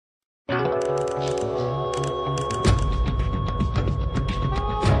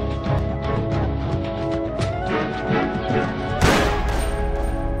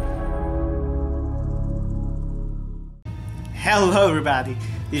Hello everybody,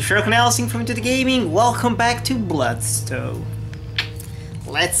 this is Sherlock Nelson from Into the Gaming. Welcome back to Bloodstone.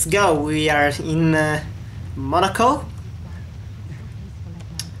 Let's go, we are in Monaco,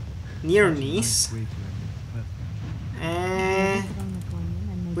 near Nice, and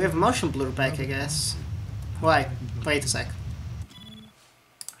we have motion blur back, I guess. Why? Wait a sec.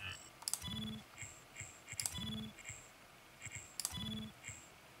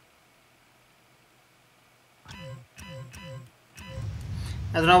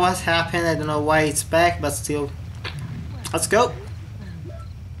 I don't know what happened, I don't know why it's back, but still. Let's go!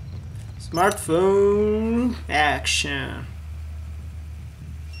 Smartphone action.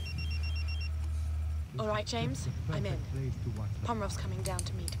 Alright, James, I'm in. Pomerov's coming down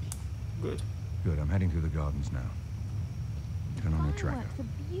to meet me. Good. Good, I'm heading through the gardens now. Turn on your tracker.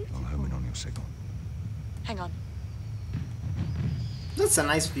 I'll home in on your signal. Hang on. That's a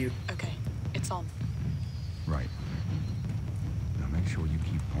nice view. Okay, it's on. Right. Now make sure you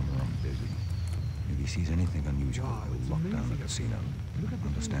keep Pomerov busy. If he sees anything unusual, he'll lock down the casino.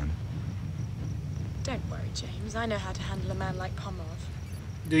 Understand? Don't worry, James. I know how to handle a man like Pomerov.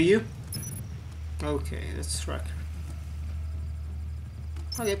 Do you? Okay, let's track.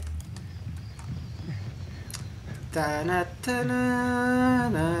 Okay. Da-na, da-na,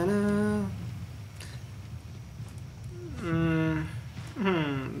 na-na.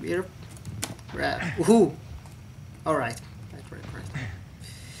 We're... Woohoo! Alright. Right.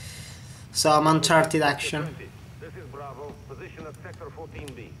 Some Uncharted action. This is Bravo. Position at sector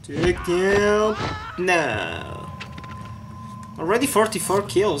 14B. Take down. No. Already 44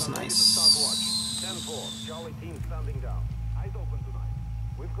 kills. Nice. 10-4. Charlie team standing down. Eyes open tonight.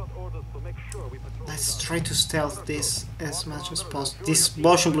 We've got orders to make sure we patrol. Let's try to stealth this as much as possible. This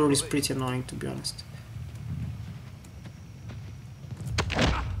motion blur is pretty annoying, to be honest.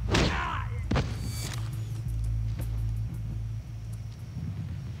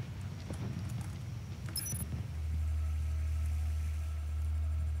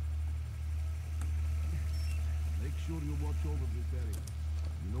 Sure you watch over this area.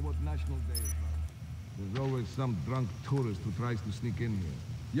 You know what National Day is like. There's always some drunk tourist who tries to sneak in here.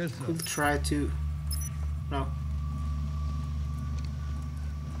 Yes, sir. Could try to... No.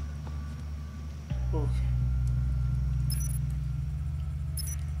 Okay.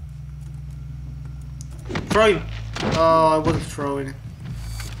 Throw him! Oh, I would have thrown it.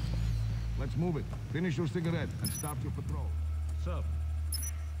 Let's move it. Finish your cigarette and start your patrol. Sir.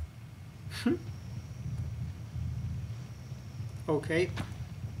 Okay.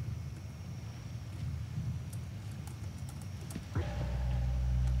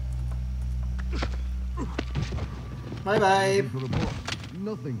 Bye bye.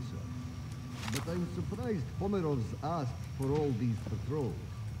 Nothing, sir. But I'm surprised Pomerov's asked for all these patrols.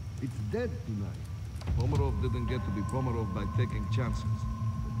 It's dead tonight. Pomerov didn't get to be Pomerov by taking chances.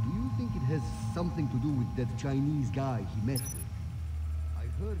 But do you think it has something to do with that Chinese guy he met with? I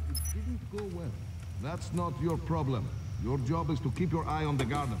heard it didn't go well. That's not your problem. Your job is to keep your eye on the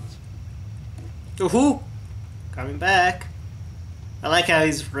gardens. Woohoo! Coming back. I like how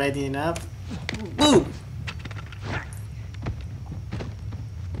he's readying up. Boom!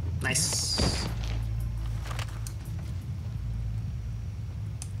 Nice.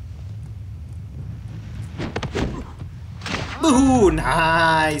 Ooh,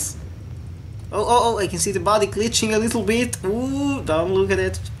 nice. Oh, I can see the body glitching a little bit. Ooh, don't look at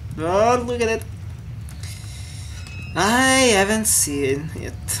it. Don't look at it. I haven't seen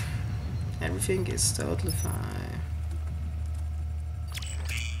it. Everything is totally fine.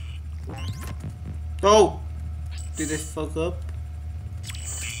 Oh! Did I fuck up?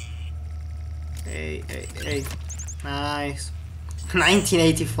 Hey. Nice.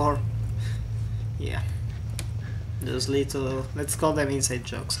 1984. Yeah. Those little... let's call them inside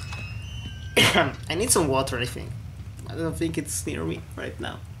jokes. I need some water, I think. I don't think it's near me right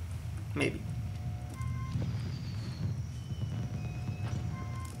now. Maybe.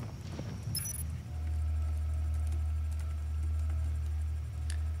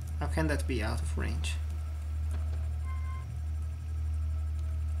 How can that be out of range?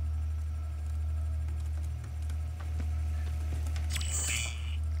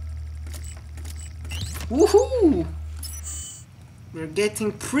 Woohoo! We're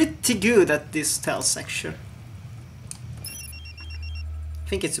getting pretty good at this stealth section. I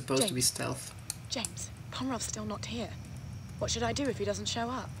think it's supposed to be stealth. James, Pomerov's still not here. What should I do if he doesn't show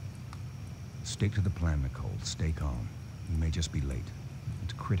up? Stick to the plan, Nicole. Stay calm. You may just be late.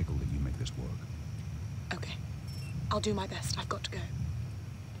 It's critical that you make this work. Okay. I'll do my best. I've got to go.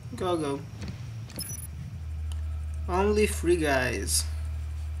 Go. Only 3 guys.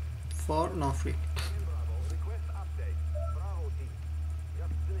 4? No, 3. Bravo, request update. Bravo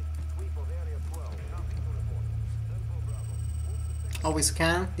Always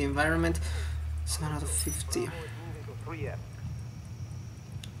scan the environment. 7 out of 50. Bravo is moving to 3F.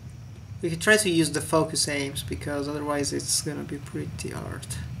 We could try to use the focus aims because otherwise it's gonna be pretty hard.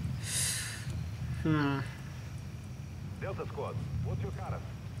 Delta squad, what's your current?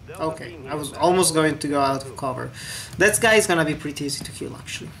 Delta Okay, team I here. was almost going to go out of cover. That guy is gonna be pretty easy to kill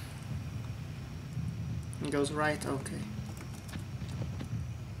actually. He goes right, okay.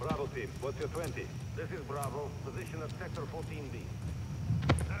 Bravo team, what's your 20? This is Bravo, position at sector 14B.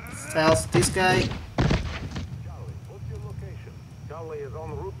 Stealth this guy. Charlie, what's your location? Charlie is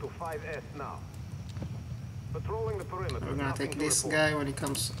en route to 5S now. Patrolling the perimeter. We're gonna nothing take to this report. guy when he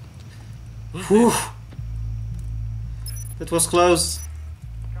comes. Whew. That was close.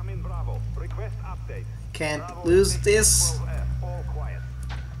 Come in, Bravo. Request update. Can't Bravo lose is this. 12F, all quiet.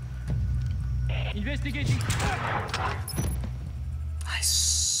 Investigating.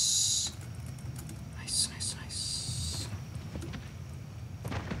 Nice. Nice, nice, nice.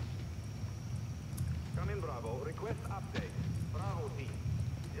 Come in, Bravo. Request update. Bravo team.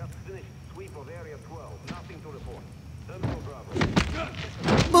 Just finished sweep of area 12. Nothing to report. Central Bravo.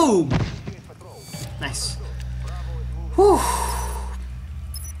 Boom! Initiate patrol. Nice. Bravo is moving. Whew.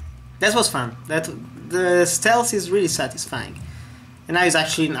 That was fun. The stealth is really satisfying. And now he's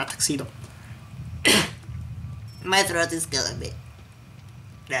actually in a tuxedo. My throat is killing me.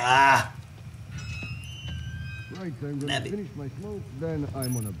 Ah! Right, I'm gonna Nabby. finish my smoke, then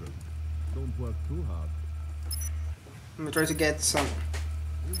I'm on a break. Don't work too hard. I'm gonna try to get some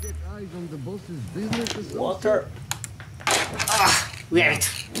You get eyes on the boss's business or something? water. Ah! We have it.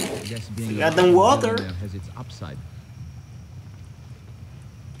 I guess being got them water. has its upside.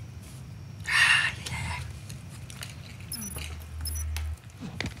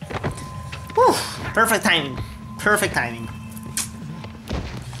 Whew. Perfect timing. Perfect timing.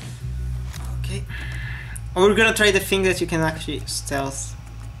 Okay. We're gonna try the thing that you can actually stealth.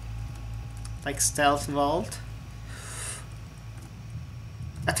 Like stealth vault.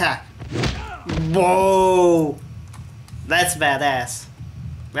 Attack. Whoa! That's badass.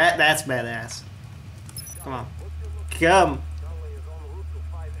 That's badass. Come on. Come. Charlie is en route to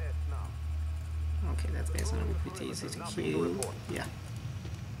 5S now. Okay, that guy's gonna be pretty easy to kill. Yeah.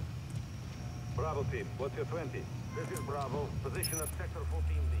 Bravo team, what's your 20? This is Bravo, position at sector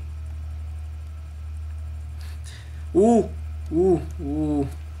 14B. Ooh! Ooh! Ooh!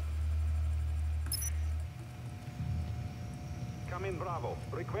 Come in, Bravo.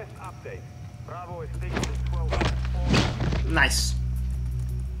 Request update. Bravo is stationed at 12. Nice.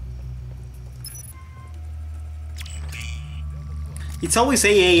 It's always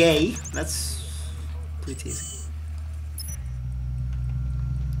AAA. That's pretty easy.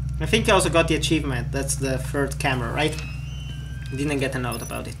 I think I also got the achievement. That's the third camera, right? Didn't get a note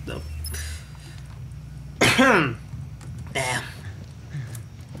about it though. Damn.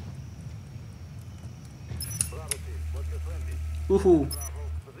 Bravo team, what's your 20? Woohoo. Bravo,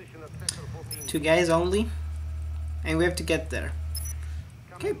 position at sector 14. 2 guys only. And we have to get there.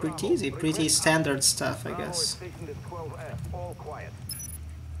 Okay, pretty easy. Pretty standard stuff, I Bravo is guess. stationed at 12F, all quiet.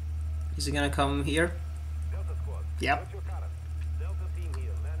 Is he gonna come here? Delta squad. Yep. What's your current? Delta team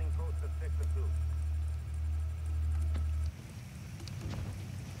here, landing post at sector 2.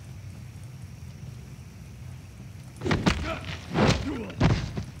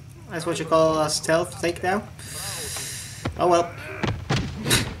 That's what you call a stealth takedown? Oh well.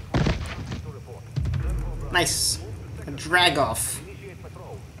 Nice. A drag off. Initiate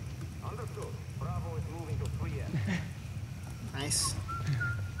patrol. Understood. Bravo is moving to 3F. Nice.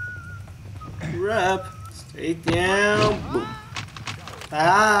 You're up. Stay down. Boom.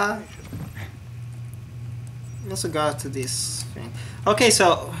 Ah. We also got to this thing. Okay,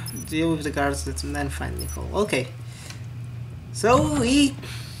 so deal with the guards and then find Nicole. Okay. So we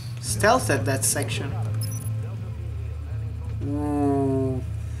stealthed that section. Ooh.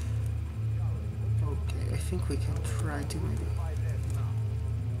 Okay, I think we can try to maybe.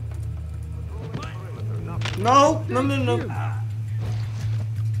 No, no, no, no.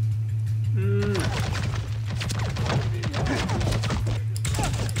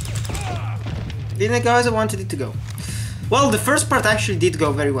 Didn't go as I wanted it to go. Well, the first part actually did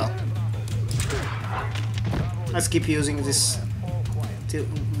go very well. Let's keep using this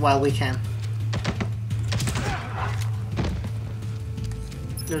while we can.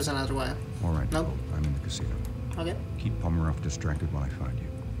 There's another one. All right, No. Nicole, I'm in the casino. Okay. Keep Pomeroy distracted when I find you.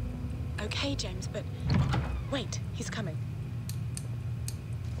 Okay, James, but wait, he's coming.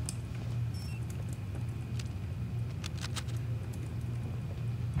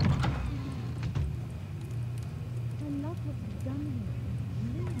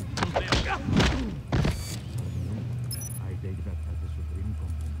 I take that as a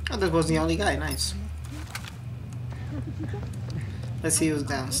Oh, that was the only guy, nice. Let's see who's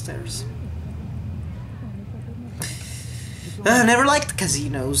downstairs. Never liked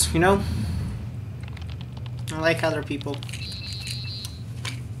casinos, you know? I like other people.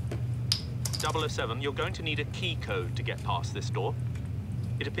 007, you're going to need a key code to get past this door.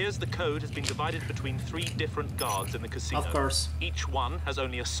 It appears the code has been divided between 3 different guards in the casino. Of course. Each one has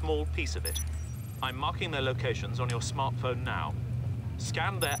only a small piece of it. I'm marking their locations on your smartphone now.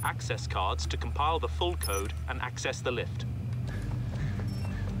 Scan their access cards to compile the full code and access the lift.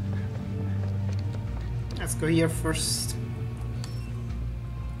 Let's go here first.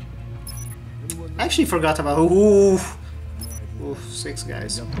 I actually forgot about. Ooh, 6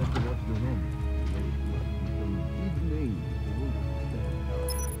 guys. Just have to watch the room.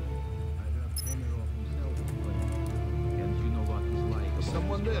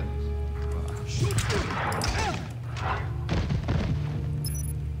 Someone there.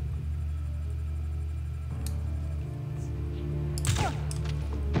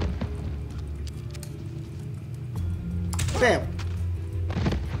 Bam.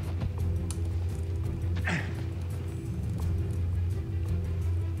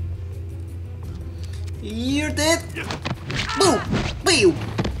 You're dead. Boom. Boom.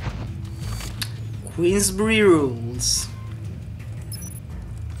 Queensbury rules.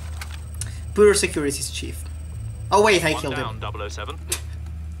 Pure securities chief. Oh wait, I killed him. One down, 007.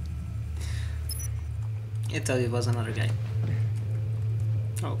 I thought it was another guy.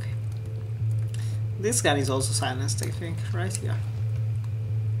 Okay. This gun is also silenced, I think, right? Yeah.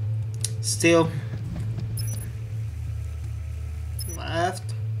 Still.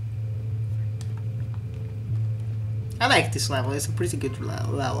 Left. I like this level, it's a pretty good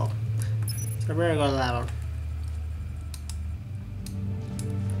level. It's a very good level.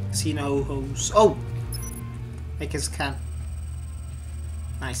 See no hoes. Oh! I can scan.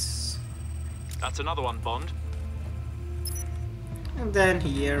 Nice. That's another one, Bond. And then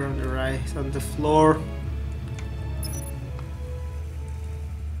here on the right, on the floor.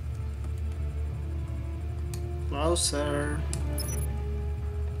 Closer.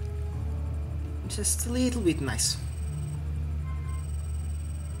 Just a little bit nice.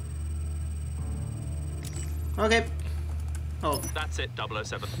 Okay. Oh, That's it,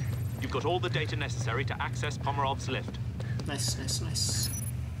 007. You've got all the data necessary to access Pomerov's lift. nice, nice, nice.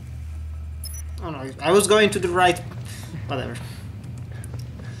 Oh no, I was going to the right. Whatever.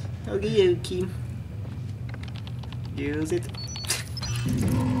 Okay, okay. Use it.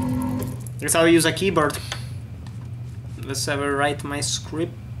 That's how I use a keyboard. Let's ever write my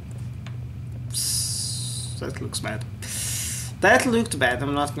script. That looks bad. That looked bad.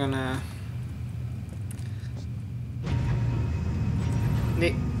 I'm not gonna.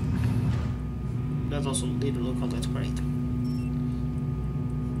 That also didn't look all that great.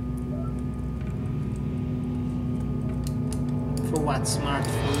 For what?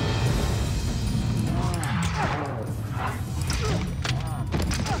 Smartphone?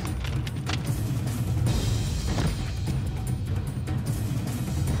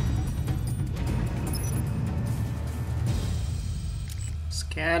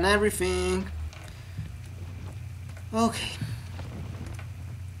 Scan everything. Okay.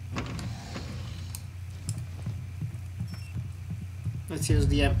 Let's use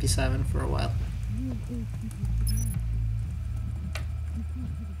the MP7 for a while.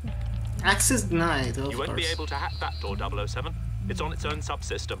 Access denied, of You won't be course. able to hack that door, 007. It's on its own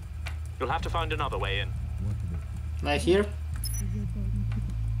subsystem. You'll have to find another way in. Like here?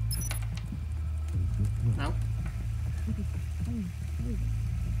 No?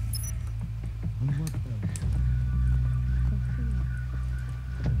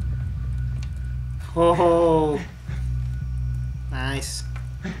 Oh, nice.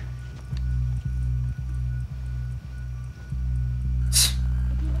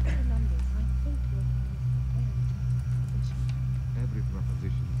 Every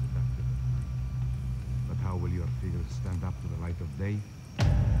proposition is adaptable. But how will your figures stand up to the light of day?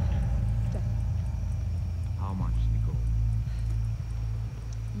 How much, Nicole?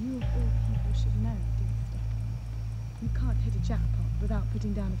 You of all people should know, Dexter. You can't hit a jackpot without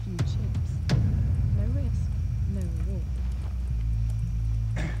putting down a few chips. No risk, no reward.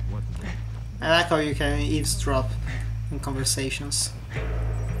 What is it? I like how you can eavesdrop in conversations.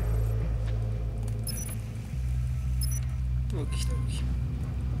 Okay, okay.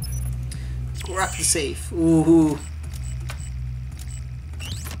 Crack the safe. Ooh.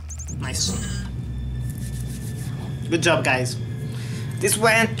 Nice. Good job, guys. This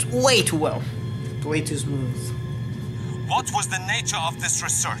went way too well. Way too smooth. What was the nature of this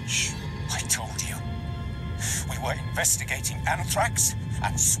research? I told you. We were investigating anthrax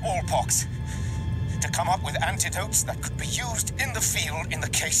and smallpox. To come up with antidotes that could be used in the field in the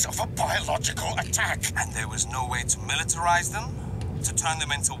case of a biological attack. And there was no way to militarize them? To turn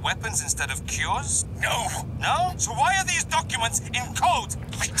them into weapons instead of cures? No. No? So why are these documents in code?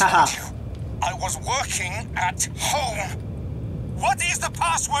 I told you. I was working at home. What is the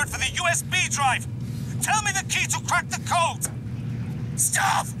password for the USB drive? Tell me the key to crack the code.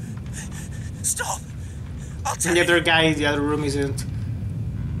 Stop! Stop! I'll tell And the you. other guy in the other room isn't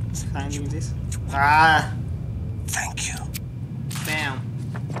finding this. Ah, Thank you. damn.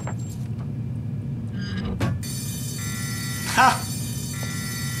 Ha!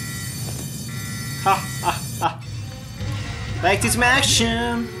 Ha ha ha. Back to some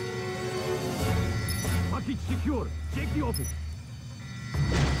action. Package secure. Check the office.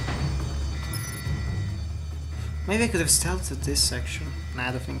 Maybe I could have stealthed at this section. Nah,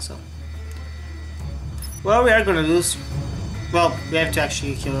 I don't think so. Well, we are gonna lose. Well, we have to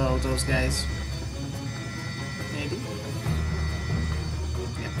actually kill all those guys. Maybe?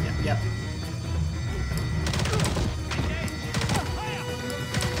 Yep.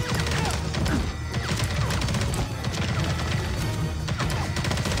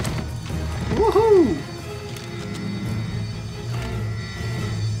 Woohoo!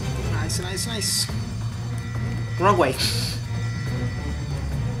 Nice. Wrong way.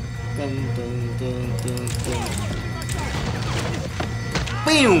 Dun.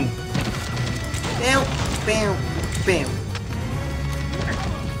 Bam! Bam!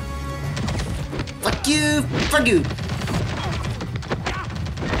 Fuck you!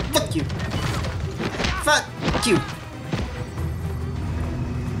 Fuck you!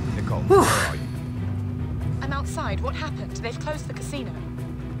 Nicole, where are you? I'm outside. What happened? They've closed the casino.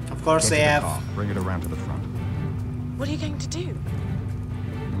 Of course Get they to the have. car. Bring it around to the front. What are you going to do?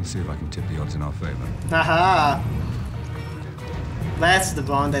 I'll see if I can tip the odds in our favor. Haha! That's the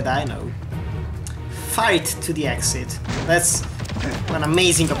bond that I know. Fight to the exit. That's an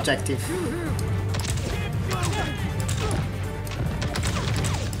amazing objective.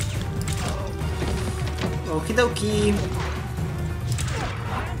 Okie dokie.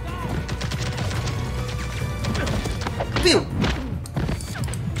 Pew!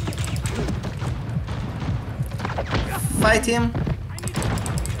 Fight him.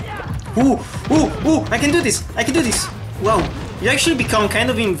 Ooh! I can do this! Wow! You actually become kind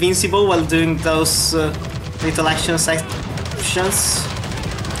of invincible while doing those little action sections.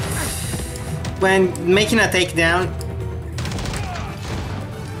 When making a takedown,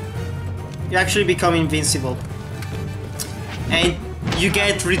 you actually become invincible. And you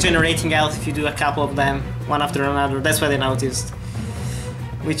get regenerating health if you do a couple of them, one after another. That's what I noticed.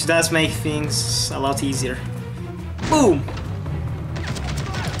 Which does make things a lot easier. Boom!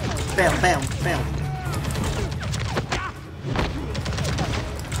 Bam!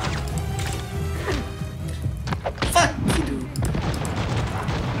 Fuck you, dude.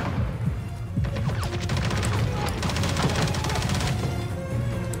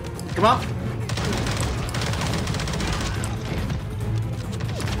 Come on.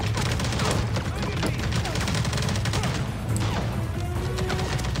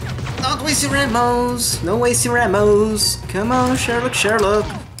 Not wasting Ramos. No wasting Ramos. Come on, Sherlock.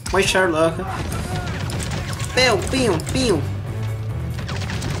 Why Sherlock? Pew.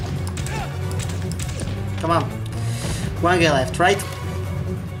 Come on. One guy left, right?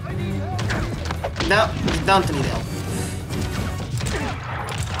 No, you don't need help.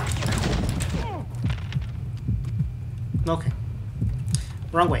 Okay.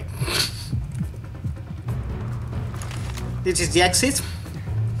 Wrong way. This is the exit.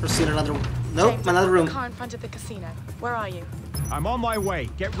 Proceed another room. Nope, James, another room. Car in front of the casino. Where are you? I'm on my way.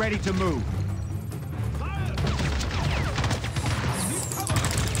 Get ready to move.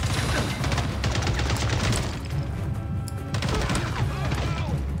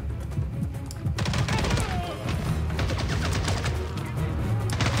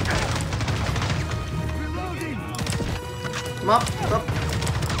 Come up.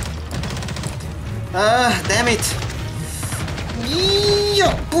 Damn it.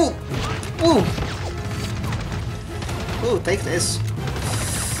 Ooh, take this.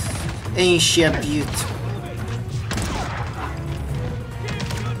 Ancient beaut.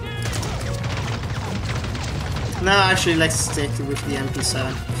 No, actually, let's stick with the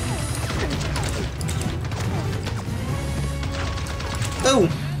MP7. Oh!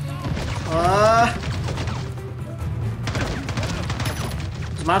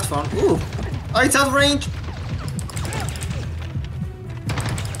 Smartphone. Ooh! Oh, it's out of range!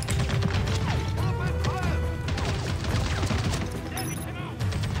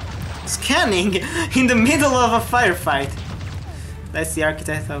 Scanning in the middle of a firefight. That's the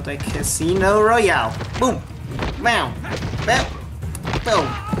architect of the Casino Royale. Boom! Bam! Bam! Boom!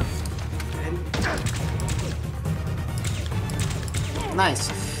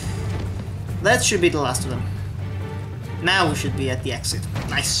 Nice. That should be the last of them. Now we should be at the exit.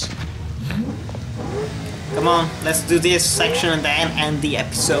 Nice. Come on, let's do this section and then end the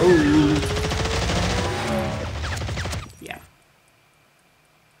episode. Yeah.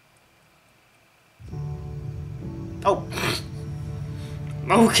 Oh.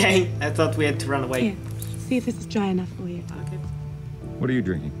 Okay, I thought we had to run away. Here, see if this is dry enough for you. Okay. What are you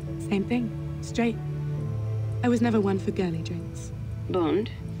drinking? Same thing, straight. I was never one for girly drinks. Bond,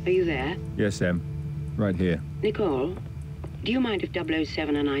 are you there? Yes, Em. Right here. Nicole, do you mind if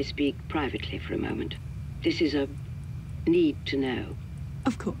 007 and I speak privately for a moment? This is a need to know.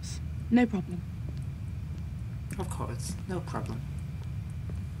 Of course, no problem. Of course, no problem.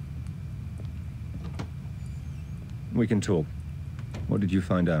 We can talk. What did you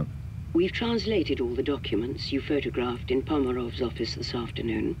find out? We've translated all the documents you photographed in Pomerov's office this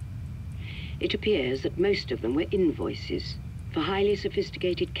afternoon. It appears that most of them were invoices for highly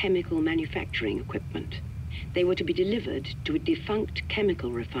sophisticated chemical manufacturing equipment. They were to be delivered to a defunct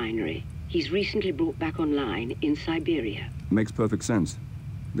chemical refinery he's recently brought back online in Siberia. Makes perfect sense.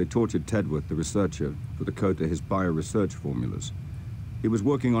 They tortured Tedworth, the researcher, for the code to his bioresearch formulas. He was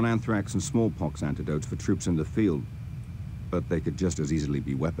working on anthrax and smallpox antidotes for troops in the field, but they could just as easily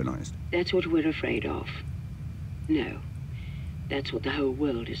be weaponized. That's what we're afraid of. No. That's what the whole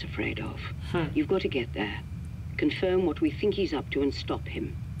world is afraid of. You've got to get there. Confirm what we think he's up to and stop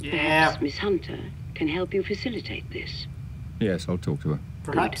him. Yeah. Perhaps Miss Hunter can help you facilitate this. Yes, I'll talk to her.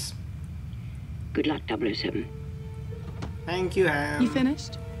 Perhaps. Good luck, 007. Thank you, Em. You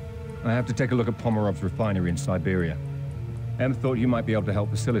finished? I have to take a look at Pomerov's refinery in Siberia. Em thought you might be able to help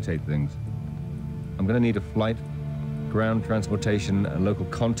facilitate things. I'm gonna need a flight, ground transportation, a local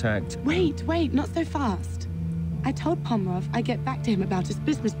contact. Wait, not so fast. I told Pomerov I'd get back to him about his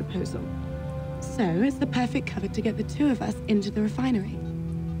business proposal. So it's the perfect cover to get the two of us into the refinery.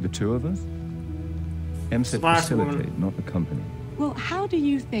 The two of us? Em said Smart facilitate, woman. not the company. Well, how do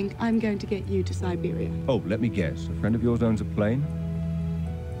you think I'm going to get you to Siberia? Oh, let me guess. A friend of yours owns a plane?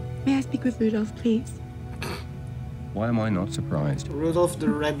 May I speak with Rudolph, please? Why am I not surprised? Rudolph the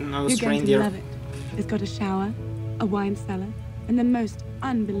Red-Nosed You're going Reindeer. to love it. It's got a shower, a wine cellar, and the most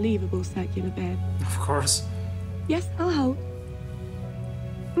unbelievable circular bed. Of course. Yes, I'll hold.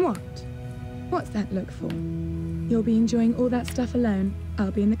 What? What's that look for? You'll be enjoying all that stuff alone.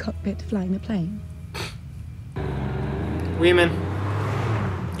 I'll be in the cockpit flying the plane. Women.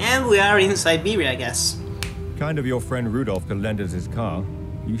 And we are in Siberia, I guess. Kind of your friend Rudolph to lend us his car.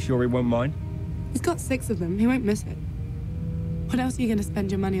 You sure he won't mind? He's got 6 of them. He won't miss it. What else are you going to spend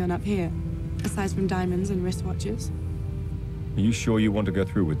your money on up here? Aside from diamonds and wristwatches? Are you sure you want to go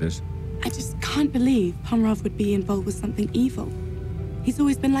through with this? I just can't believe Pomerov would be involved with something evil. He's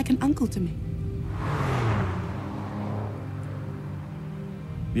always been like an uncle to me.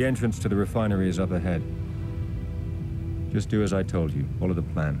 The entrance to the refinery is up ahead. Just do as I told you. Follow the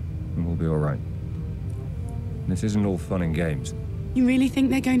plan, and we'll be all right. This isn't all fun and games. You really think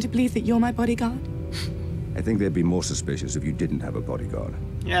they're going to believe that you're my bodyguard? I think they'd be more suspicious if you didn't have a bodyguard.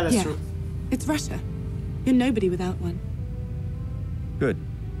 Yeah, that's true. It's Russia. You're nobody without one. Good.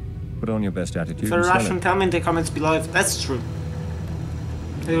 Put on your best attitude. If a and sell Russian, it. comment in the comments below if that's true.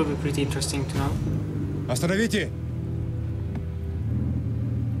 It will be pretty interesting to know. Остановите!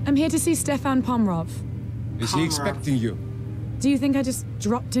 I'm here to see Stefan Pomerov. Is he expecting you? Do you think I just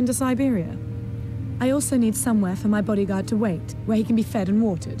dropped into Siberia? I also need somewhere for my bodyguard to wait, where he can be fed and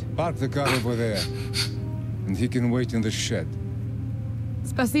watered. Park the car over there, and he can wait in the shed.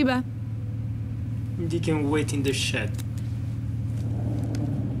 Spasiba. They can wait in the shed.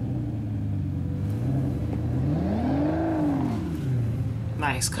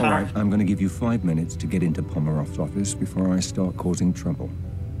 Nice car. All right, I'm going to give you 5 minutes to get into Pomerov's office before I start causing trouble.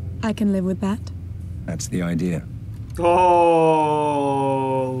 I can live with that. That's the idea. Oh.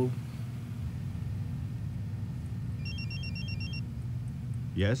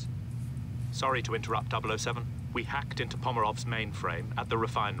 Yes? Sorry to interrupt, 007. We hacked into Pomerov's mainframe at the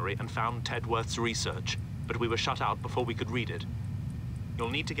refinery and found Tedworth's research, but we were shut out before we could read it. You'll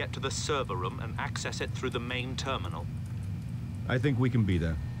need to get to the server room and access it through the main terminal. I think we can be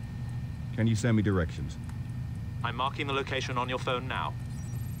there. Can you send me directions? I'm marking the location on your phone now.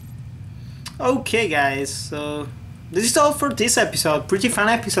 Okay, guys, so this is all for this episode. Pretty fun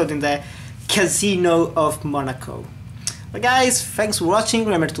episode in the Casino of Monaco. But guys, thanks for watching.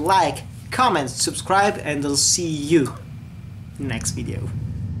 Remember to like, comment, subscribe, and I'll see you in the next video.